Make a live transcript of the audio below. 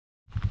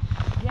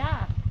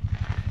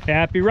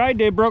Happy ride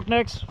day,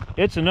 Broknex.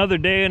 It's another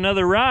day,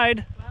 another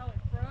ride. Well,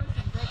 it froze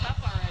and broke up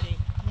already.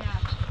 Yeah.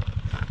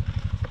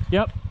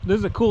 Yep, this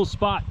is a cool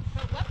spot.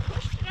 But what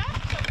pushed it up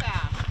so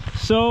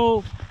fast?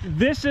 So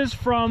this is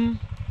from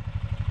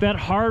that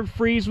hard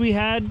freeze we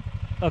had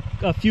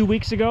a few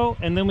weeks ago,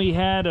 and then we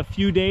had a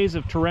few days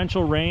of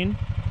torrential rain,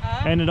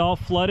 and it all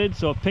flooded,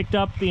 so it picked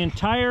up the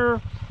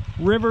entire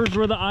rivers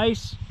where the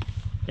ice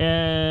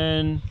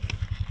and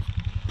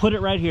put it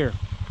right here.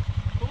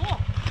 Cool.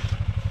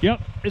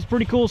 Yep, it's a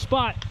pretty cool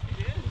spot.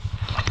 It is.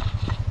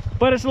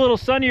 But it's a little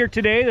sunnier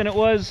today than it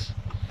was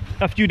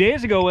a few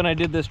days ago when I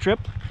did this trip,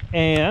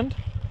 and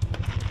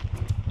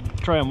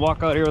try and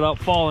walk out here without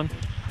falling.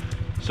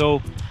 So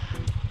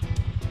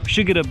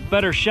should get a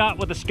better shot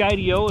with the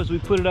Skydio as we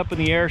put it up in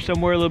the air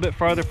somewhere a little bit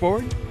farther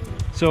forward.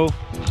 So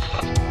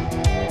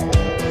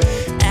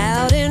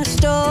out in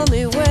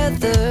stormy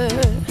weather,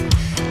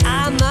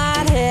 I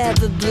might have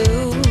the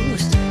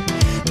blues,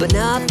 but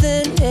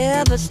nothing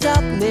ever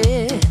stopped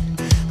me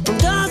from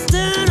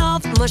dusting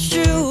off my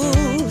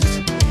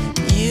shoes.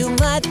 You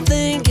might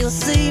think you'll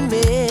see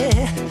me.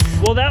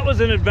 well, that was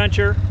an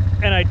adventure,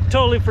 and I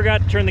totally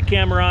forgot to turn the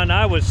camera on.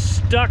 I was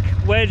stuck,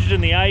 wedged in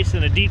the ice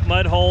in a deep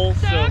mud hole.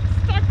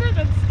 Stucker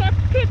than stuck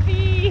could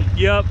be.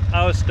 Yep,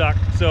 I was stuck.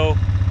 So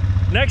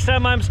next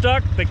time I'm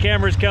stuck, the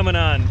camera's coming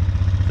on.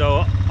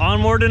 So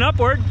onward and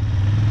upward.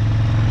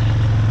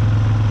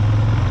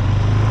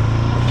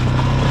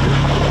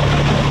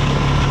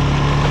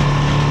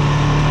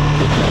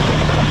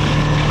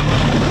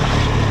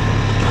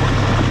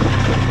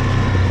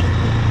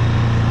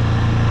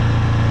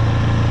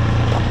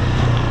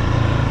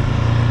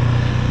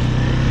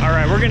 All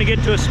right, we're gonna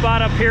get to a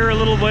spot up here a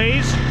little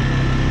ways.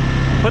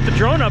 Put the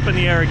drone up in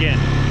the air again.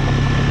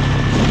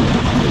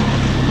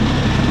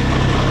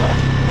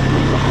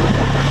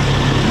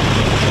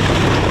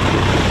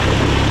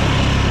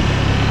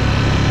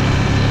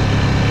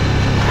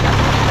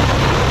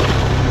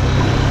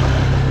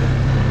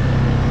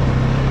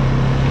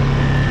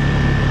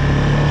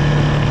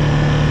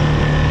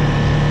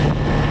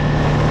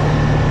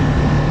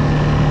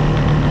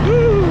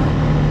 Woo!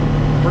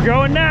 We're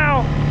going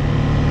now.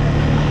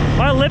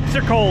 My lips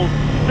are cold.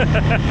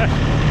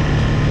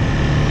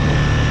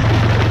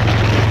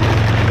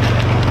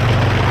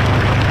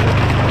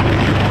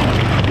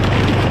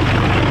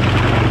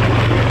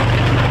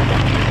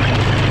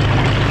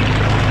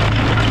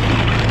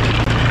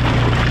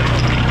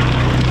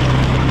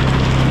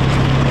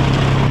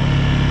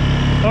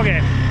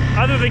 Okay,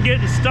 other than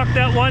getting stuck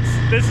that once,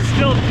 this is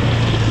still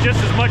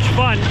just as much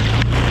fun.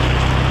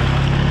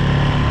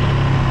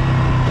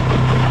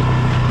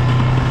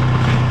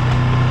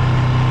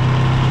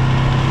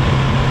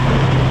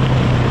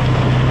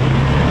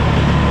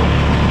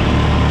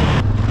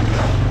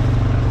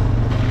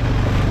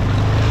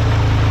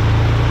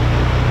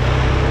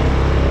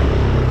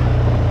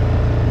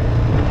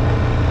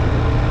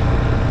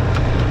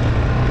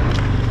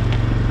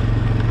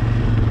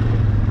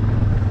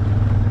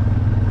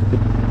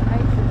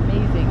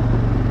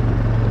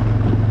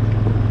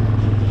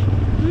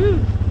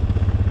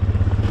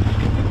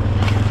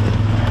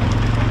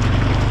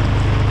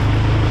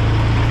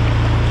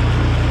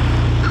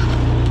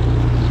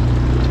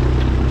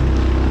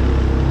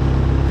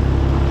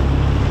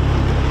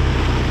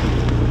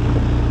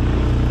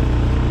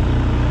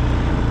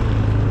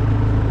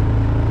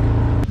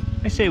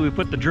 I say we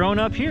put the drone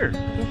up here. Go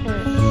for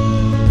it.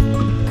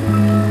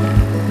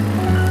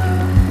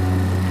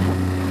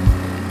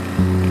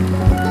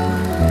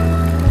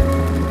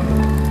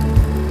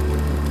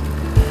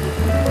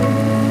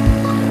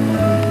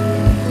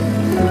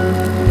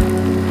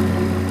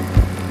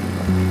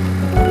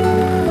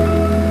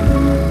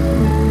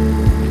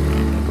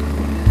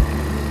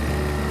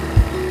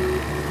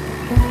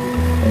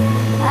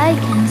 I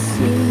can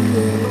see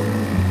it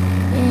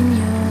in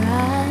your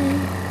eyes.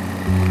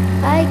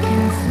 I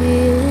can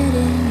feel it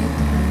in your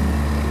tone.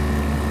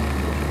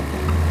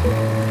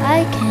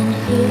 I can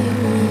hear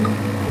it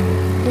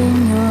in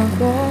your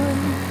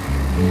voice,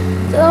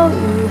 though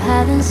you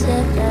haven't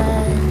said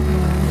that.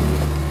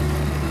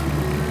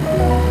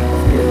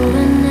 Through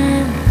an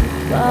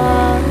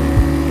embargo,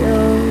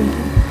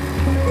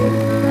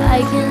 I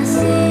can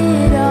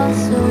see it all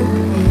so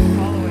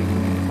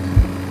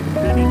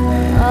clear.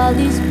 All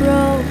these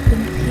broken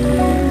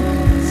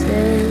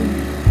pieces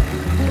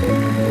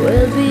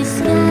will be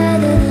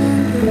scattered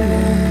in the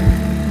wind.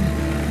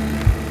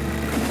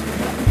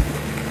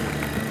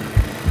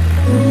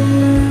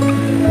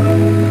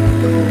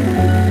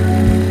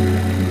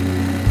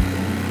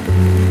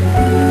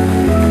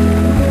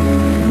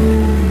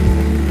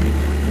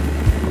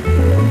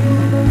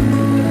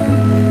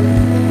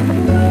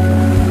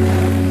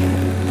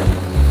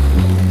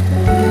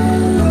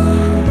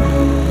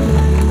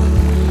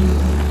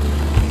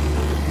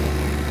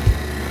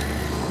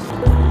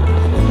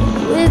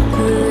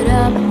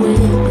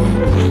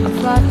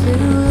 Far too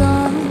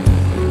long.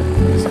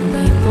 Some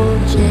people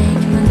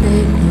change when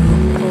they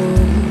grow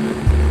old,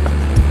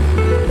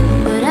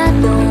 but I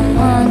don't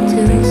want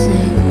to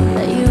say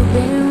that you've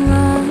been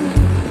wrong,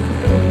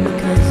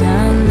 because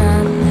I'm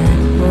not.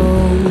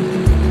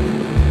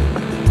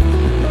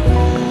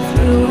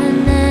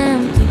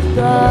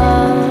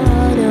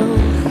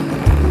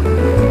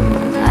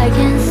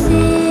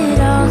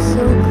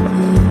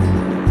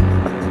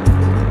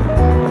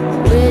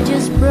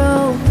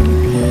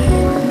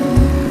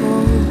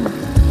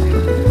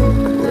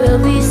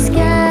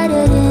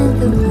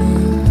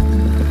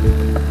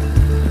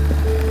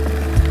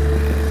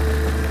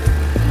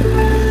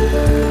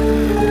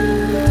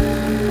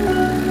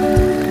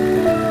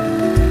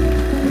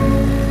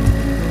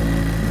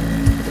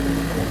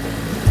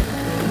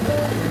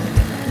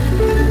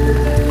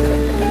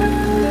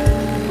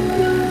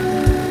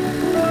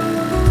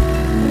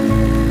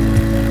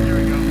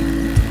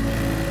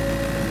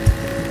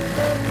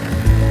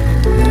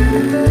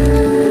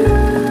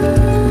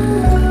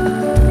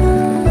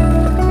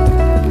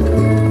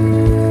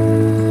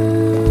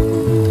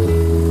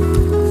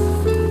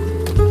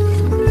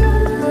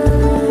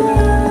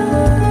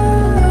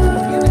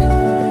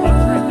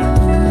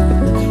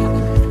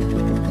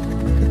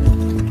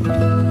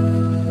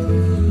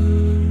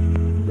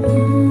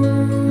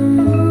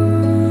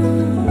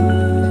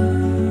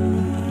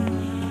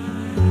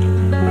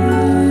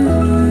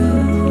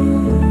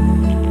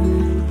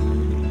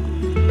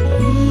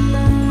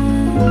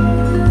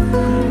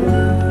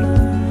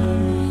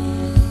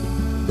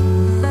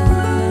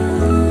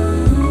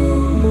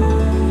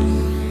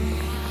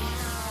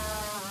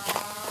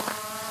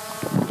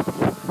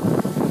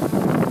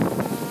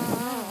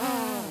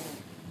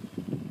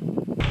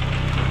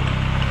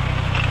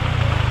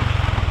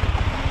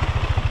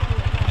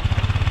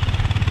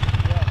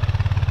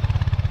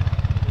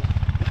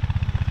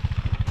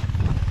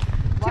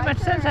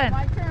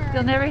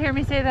 You'll never hear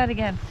me say that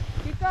again.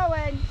 Keep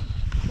going.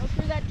 Go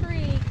through that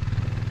tree.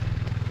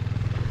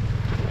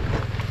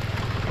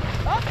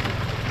 Oh!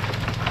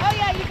 Oh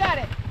yeah, you got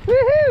it.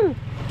 Woohoo!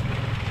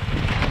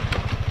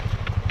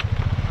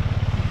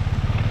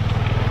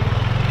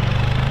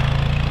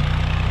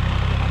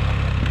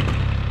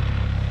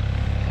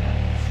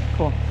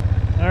 Cool.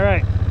 All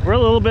right, we're a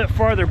little bit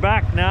farther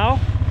back now,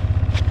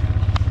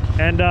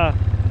 and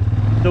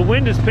the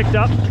wind has picked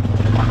up.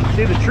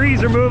 See, the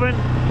trees are moving.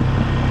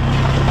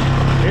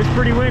 It's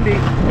pretty windy.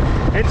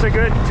 It's a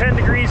good 10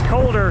 degrees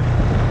colder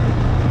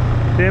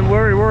than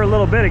where we were a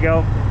little bit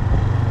ago.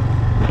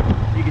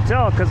 You can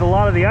tell because a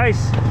lot of the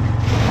ice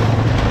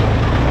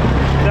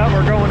that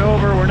we're going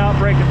over, we're not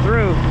breaking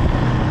through.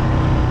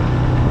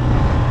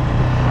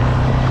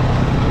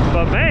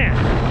 But man,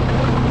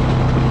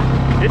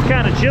 it's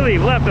kind of chilly.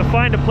 We'll have to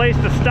find a place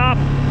to stop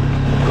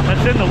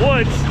that's in the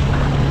woods.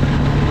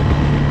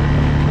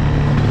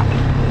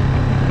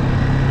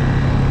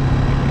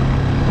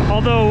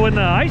 Although when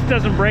the ice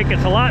doesn't break,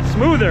 it's a lot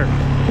smoother.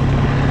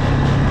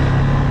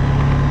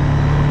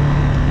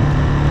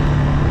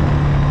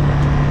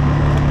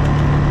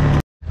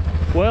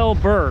 Well,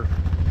 Burr,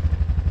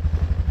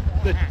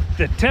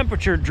 the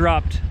temperature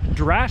dropped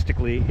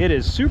drastically. It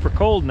is super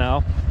cold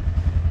now.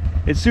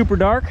 It's super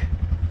dark.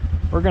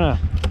 We're gonna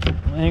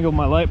angle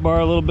my light bar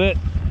a little bit.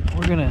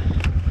 We're gonna,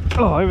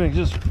 oh,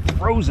 everything's just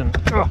frozen.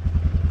 Ugh.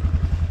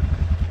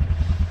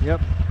 Yep.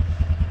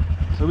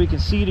 So we can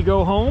see to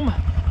go home.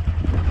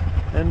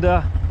 And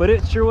but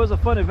it sure was a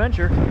fun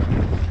adventure. Oh, you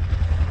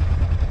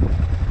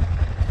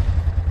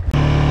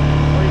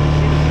can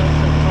see the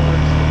sunset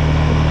colors.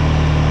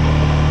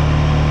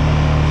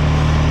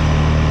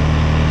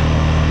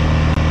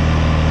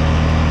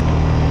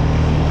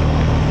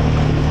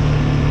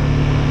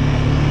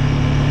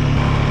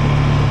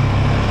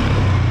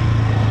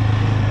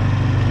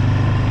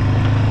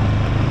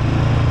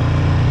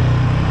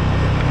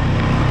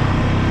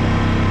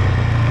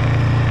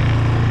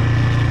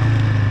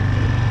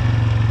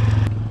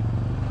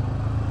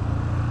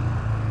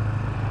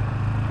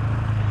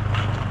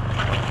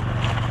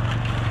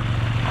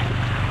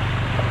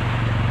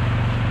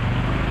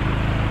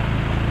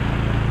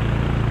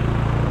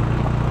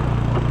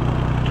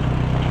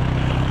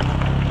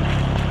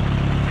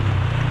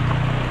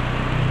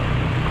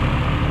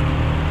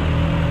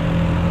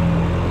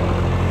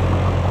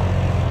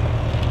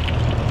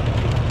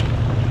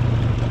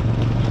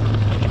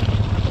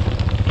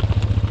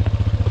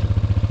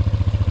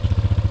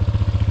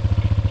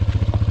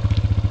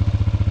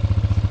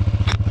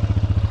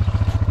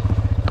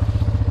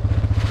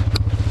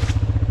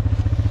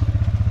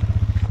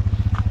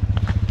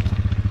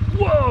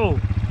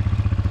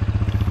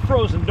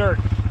 Frozen dirt.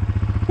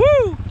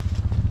 Woo!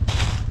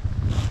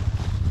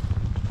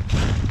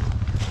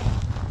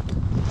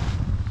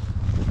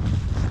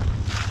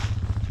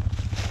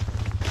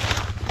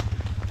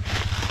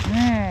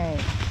 Alright.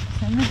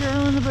 Send the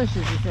girl in the bushes,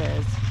 it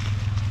says.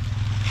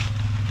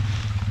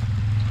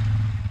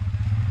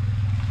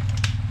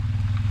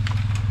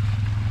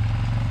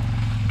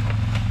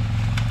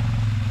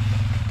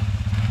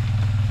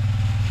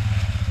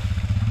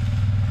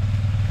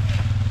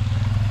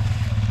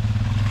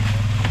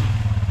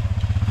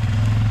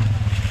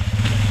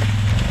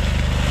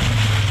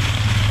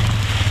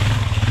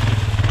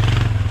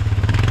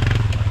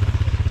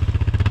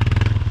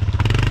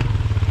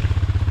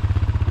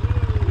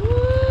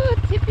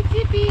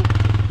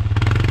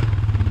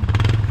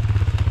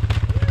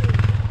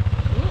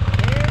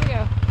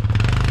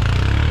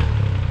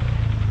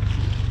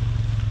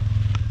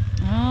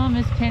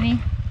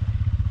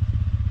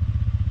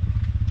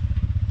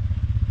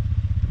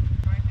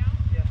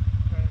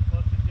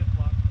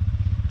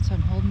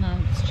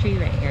 Tree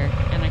right here,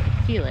 and I could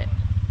feel it.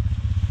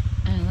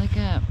 And I look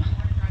up.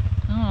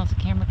 I don't know if the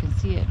camera can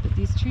see it, but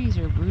these trees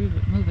are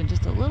moving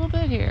just a little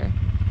bit here.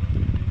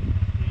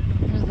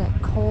 There's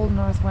that cold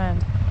north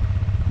wind.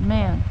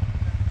 Man.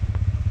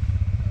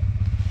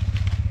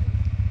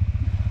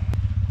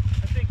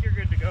 I think you're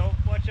good to go.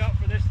 Watch out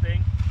for this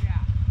thing. Yeah.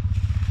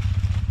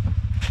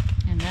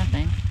 And that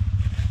thing.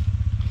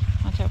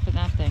 Watch out for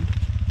that thing.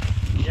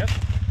 Yep.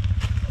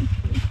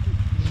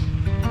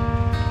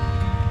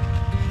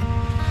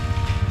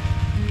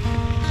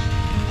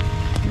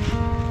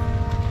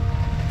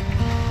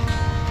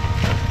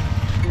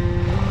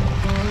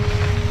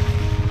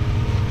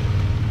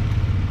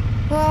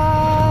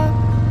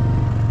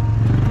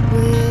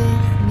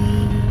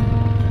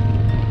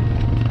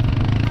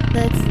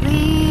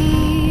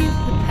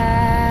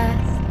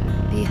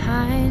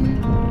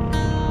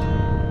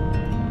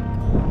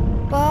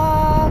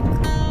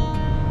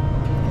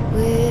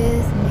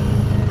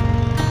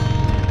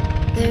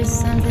 there's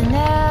something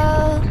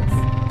else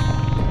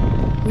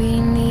we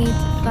need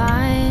to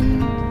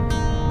find.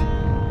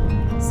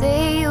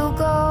 Say you'll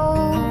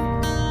go,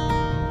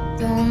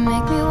 don't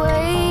make me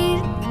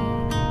wait.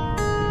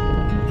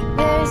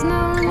 There's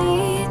no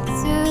need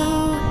to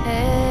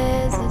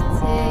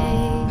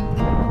hesitate.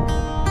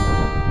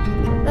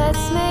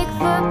 Let's make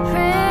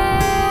footprints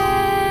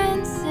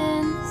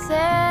in the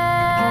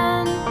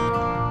sand.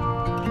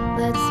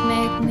 Let's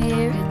make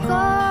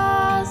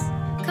miracles.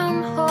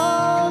 Come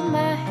hold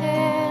my hand.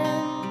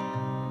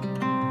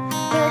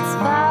 Let's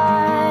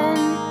find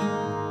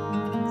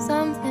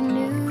something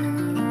new,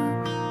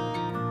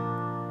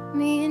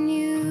 me and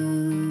you.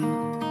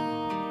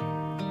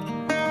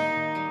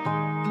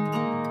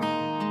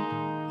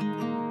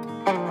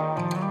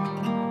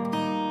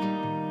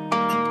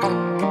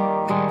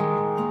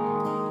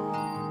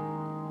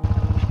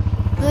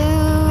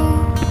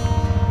 Blue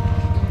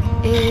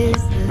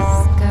is the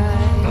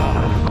sky,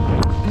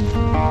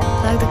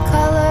 like the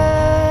color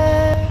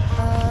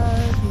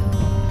of your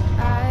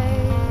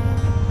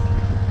eyes.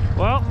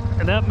 Well,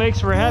 and that makes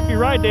for a happy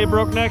ride day,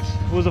 Broknex.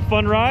 It was a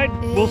fun ride.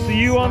 We'll see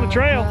you on the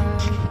trail.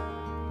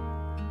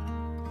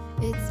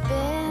 It's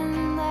been